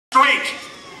straight.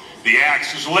 The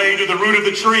axe is laid to the root of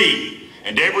the tree,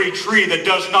 and every tree that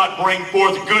does not bring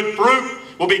forth good fruit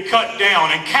will be cut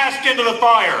down and cast into the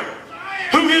fire.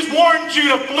 Who has warned you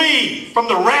to flee from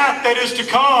the wrath that is to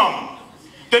come?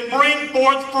 Then bring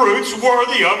forth fruits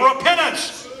worthy of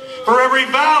repentance. For every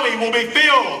valley will be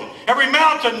filled, every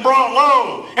mountain brought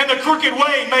low, and the crooked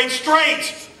way made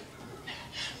straight.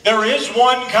 There is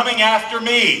one coming after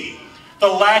me, the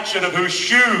latchet of whose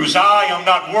shoes I am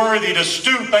not worthy to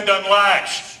stoop and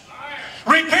unlatch.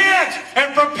 Repent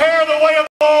and prepare the way of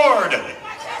the Lord.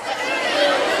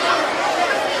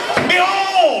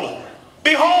 Behold,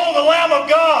 behold the Lamb of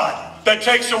God that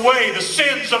takes away the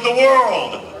sins of the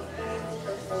world.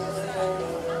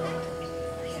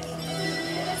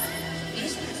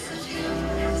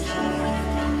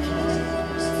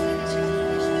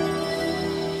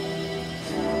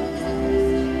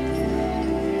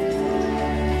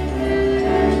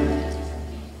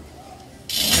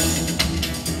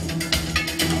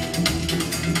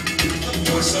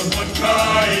 Someone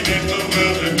cried in the